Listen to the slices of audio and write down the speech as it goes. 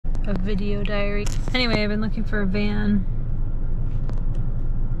a video diary. Anyway, I've been looking for a van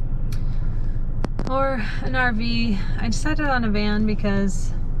or an RV. I decided on a van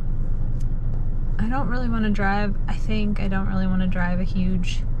because I don't really want to drive. I don't really want to drive a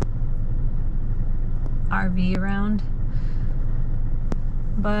huge RV around.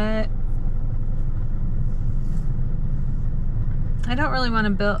 But I don't really want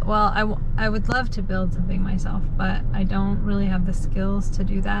to build, well, I would love to build something myself, but I don't really have the skills to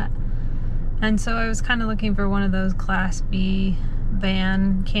do that. And so I was kind of looking for one of those Class B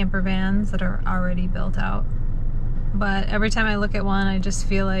camper vans that are already built out. But every time I look at one, I just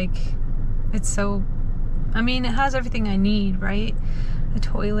feel like it's so, I mean, it has everything I need, right? A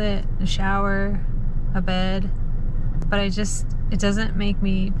toilet, a shower, a bed, but it doesn't make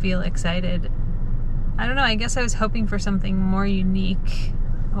me feel excited. I don't know, I guess I was hoping for something more unique,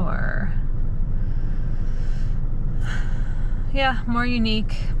 or yeah, more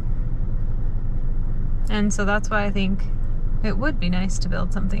unique. And so that's why I think it would be nice to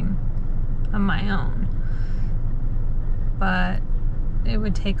build something of my own. But it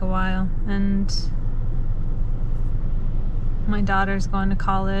would take a while, and my daughter's going to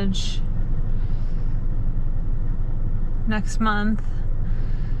college next month,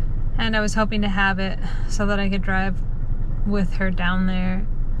 and I was hoping to have it so that I could drive with her down there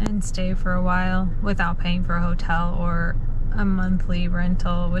and stay for a while without paying for a hotel or a monthly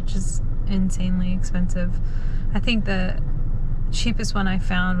rental, which is insanely expensive. I think the cheapest one I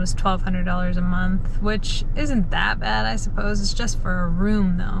found was $1,200 a month, which isn't that bad, I suppose. It's just for a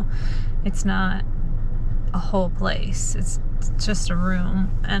room, though. It's not a whole place. It's just a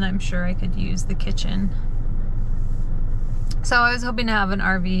room, and I'm sure I could use the kitchen. So I was hoping to have an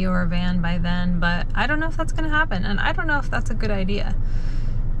RV or a van by then, but I don't know if that's going to happen, and I don't know if that's a good idea.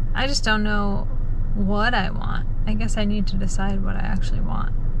 I just don't know what I want. I guess I need to decide what I actually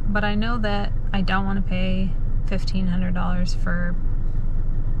want. But I know that I don't want to pay $1,500 for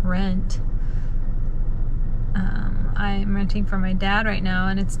rent. I'm renting for my dad right now,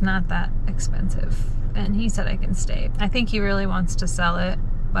 and it's not that expensive. And he said I can stay. I think he really wants to sell it,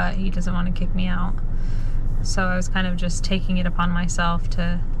 but he doesn't want to kick me out. So I was kind of just taking it upon myself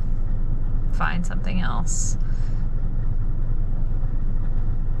to find something else.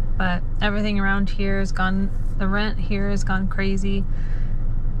 But everything around here has gone, the rent here has gone crazy.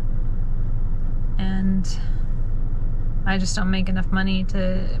 And I just don't make enough money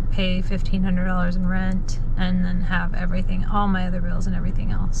to pay $1,500 in rent and then have everything, all my other bills and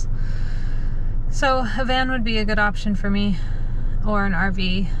everything else. So a van would be a good option for me, or an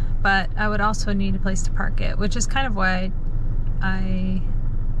RV, but I would also need a place to park it, which is kind of why I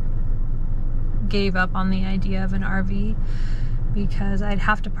gave up on the idea of an RV, because I'd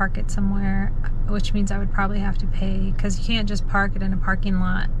have to park it somewhere, which means I would probably have to pay, because you can't just park it in a parking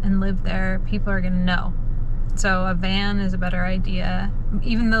lot and live there. People are going to know. So a van is a better idea,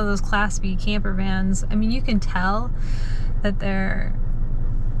 even though those Class B camper vans, I mean, you can tell that they're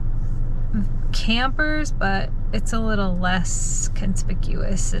campers, but it's a little less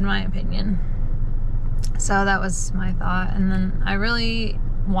conspicuous in my opinion. So that was my thought. And then I really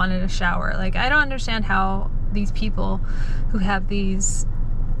wanted a shower. Like, I don't understand how these people who have these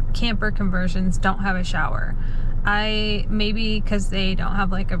camper conversions don't have a shower. Maybe because they don't have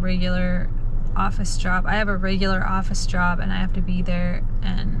like a regular office job. I have a regular office job, and I have to be there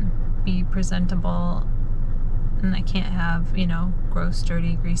and be presentable, and I can't have, you know, gross,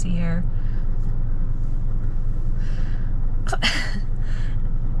 dirty, greasy hair.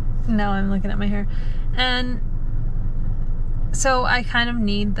 Now I'm looking at my hair. And so I kind of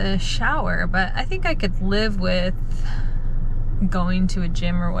need the shower, but I think I could live with going to a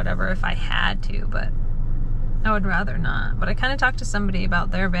gym or whatever if I had to, but I would rather not. But I kind of talked to somebody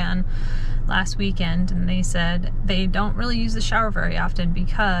about their van last weekend, and they said they don't really use the shower very often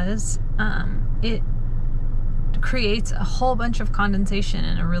because it creates a whole bunch of condensation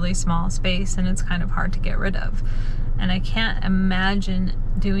in a really small space, and it's kind of hard to get rid of. And I can't imagine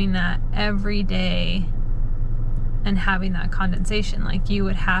doing that every day and having that condensation. Like, you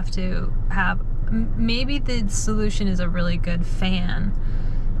would have to have, maybe the solution is a really good fan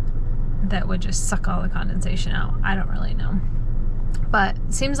that would just suck all the condensation out. I don't really know. But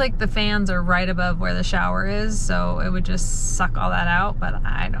it seems like the fans are right above where the shower is, so it would just suck all that out, but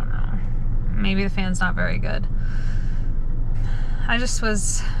I don't know. Maybe the fan's not very good. I just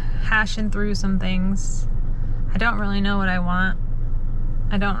was hashing through some things. I don't really know what I want.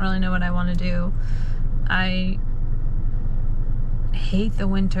 I don't really know what I want to do. I hate the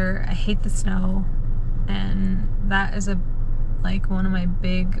winter. I hate the snow. And that is like one of my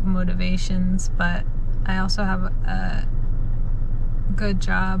big motivations, but I also have a good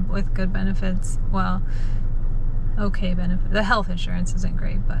job with good benefits. Well, okay benefit. The health insurance isn't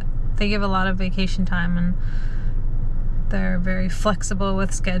great, but they give a lot of vacation time and they're very flexible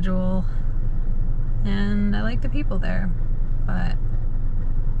with schedule. And I like the people there, but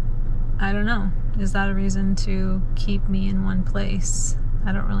I don't know. Is that a reason to keep me in one place?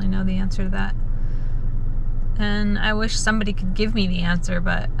 I don't really know the answer to that. And I wish somebody could give me the answer,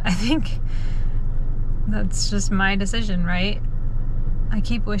 but I think that's just my decision, right? I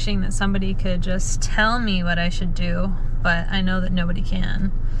keep wishing that somebody could just tell me what I should do, but I know that nobody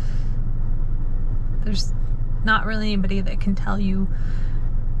can. There's not really anybody that can tell you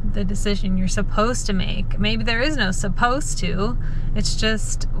the decision you're supposed to make. Maybe there is no supposed to. It's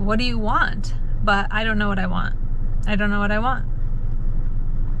just, what do you want? But I don't know what I want. I don't know what I want.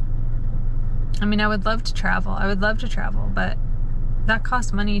 I mean, I would love to travel. But that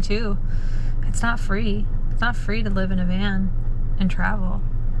costs money too. It's not free. It's not free to live in a van and travel.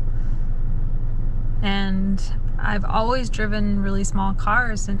 And I've always driven really small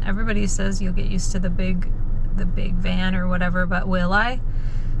cars, and everybody says you'll get used to the big van or whatever, but will I?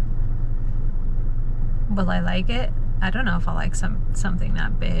 Will I like it? I don't know if I'll like something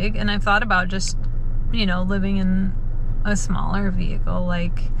that big. And I've thought about just, living in a smaller vehicle,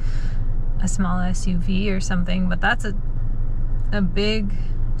 like a small SUV or something, but that's a big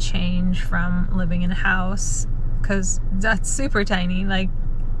change from living in a house, because that's super tiny. Like,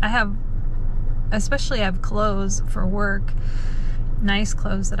 I have clothes for work, nice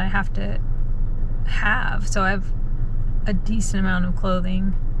clothes that I have to have, so I have a decent amount of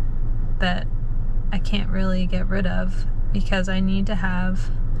clothing that I can't really get rid of, because I need to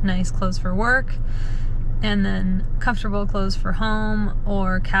have nice clothes for work and then comfortable clothes for home,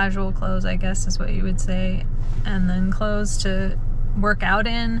 or casual clothes, I guess is what you would say, and then clothes to work out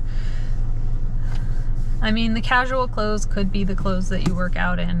in. I mean, the casual clothes could be the clothes that you work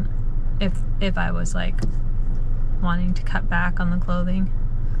out in if I was like wanting to cut back on the clothing.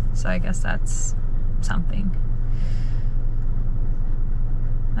 So I guess that's something.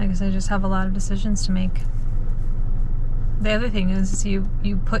 I guess I just have a lot of decisions to make. The other thing is you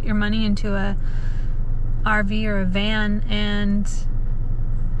put your money into a RV or a van, and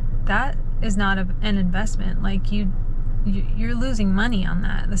that is not an investment. Like, you're losing money on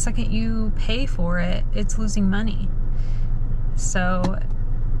that. The second you pay for it, it's losing money. So,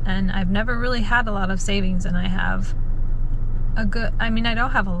 and I've never really had a lot of savings, and I have I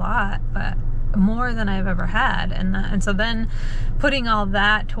don't have a lot, but more than I've ever had. And so then putting all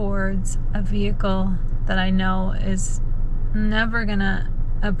that towards a vehicle that I know is never gonna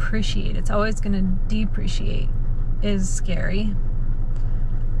appreciate, it's always gonna depreciate, is scary.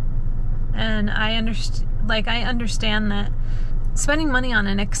 And I understand that spending money on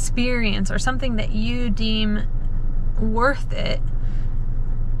an experience or something that you deem worth it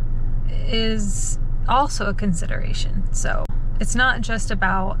is also a consideration. So it's not just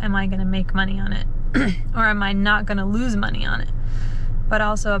about, am I going to make money on it or am I not going to lose money on it, but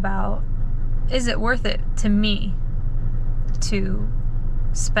also about, is it worth it to me to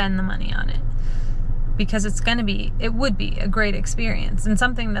spend the money on it? Because it would be a great experience and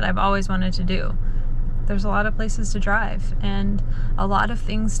something that I've always wanted to do. There's a lot of places to drive and a lot of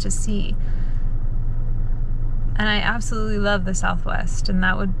things to see. And I absolutely love the Southwest, and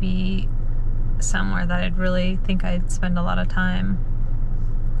that would be somewhere that I'd really think I'd spend a lot of time.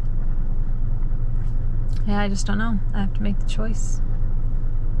 Yeah, I just don't know. I have to make the choice.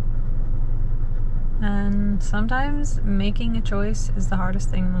 And sometimes making a choice is the hardest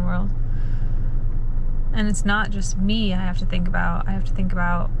thing in the world. And it's not just me I have to think about. I have to think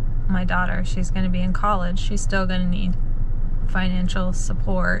about my daughter. She's going to be in college. She's still going to need financial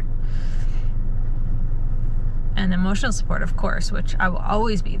support and emotional support, of course, which I will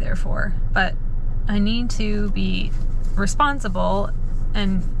always be there for. But I need to be responsible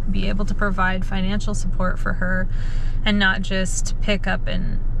and be able to provide financial support for her, and not just pick up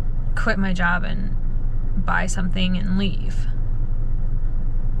and quit my job and buy something and leave.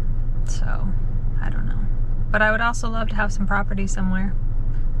 So, I don't know. But I would also love to have some property somewhere.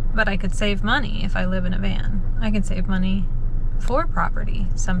 But I could save money if I live in a van. I could save money for property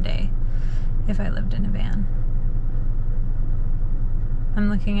someday if I lived in a van. I'm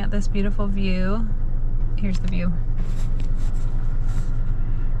looking at this beautiful view. Here's the view.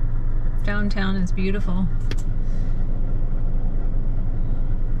 Downtown is beautiful.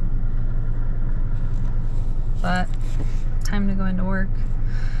 But time to go into work.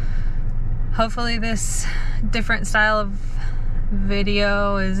 Hopefully this different style of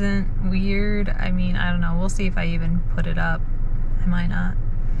video isn't weird. I mean, I don't know. We'll see if I even put it up. I might not.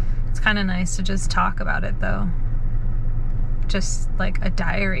 It's kind of nice to just talk about it though. just like a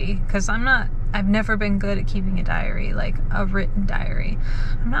diary, because I've never been good at keeping a diary, like a written diary.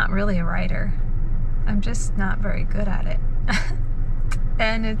 I'm not really a writer. I'm just not very good at it.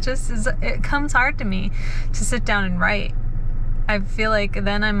 And it comes hard to me to sit down and write. I feel like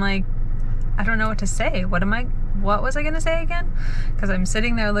then I'm like, I don't know what to say. What was I gonna say again? Because I'm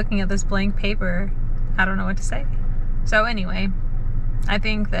sitting there looking at this blank paper. I don't know what to say. So anyway, I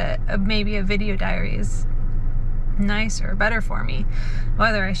think that maybe a video diary is nicer or better for me.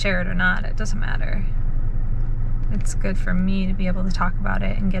 Whether I share it or not, it doesn't matter. It's good for me to be able to talk about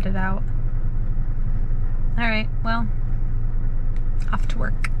it and get it out. Alright, well, off to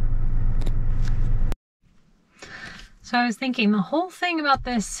work. So I was thinking the whole thing about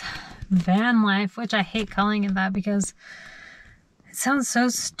this van life, which I hate calling it that because it sounds so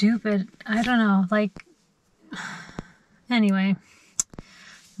stupid. I don't know, like, anyway,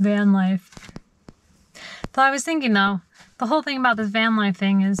 van life. So I was thinking though, the whole thing about this van life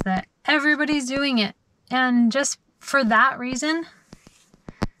thing is that everybody's doing it. And just for that reason,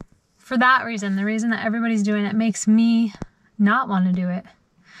 the reason that everybody's doing it makes me not want to do it.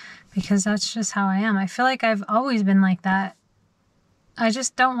 Because that's just how I am. I feel like I've always been like that. I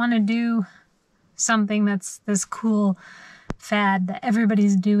just don't want to do something that's this cool fad that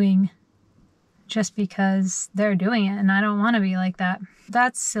everybody's doing just because they're doing it, and I don't want to be like that.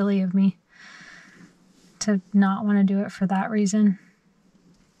 That's silly of me to not want to do it for that reason.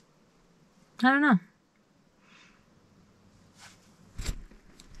 I don't know.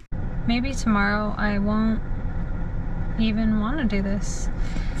 Maybe tomorrow I won't even want to do this.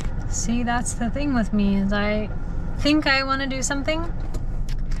 See, that's the thing with me, is I think I want to do something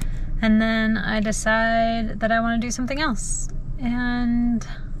and then I decide that I want to do something else, and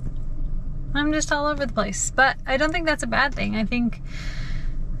I'm just all over the place. But I don't think that's a bad thing. I think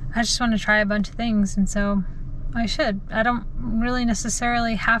I just want to try a bunch of things, and so I should. I don't really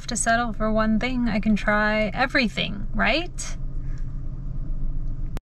necessarily have to settle for one thing. I can try everything, right?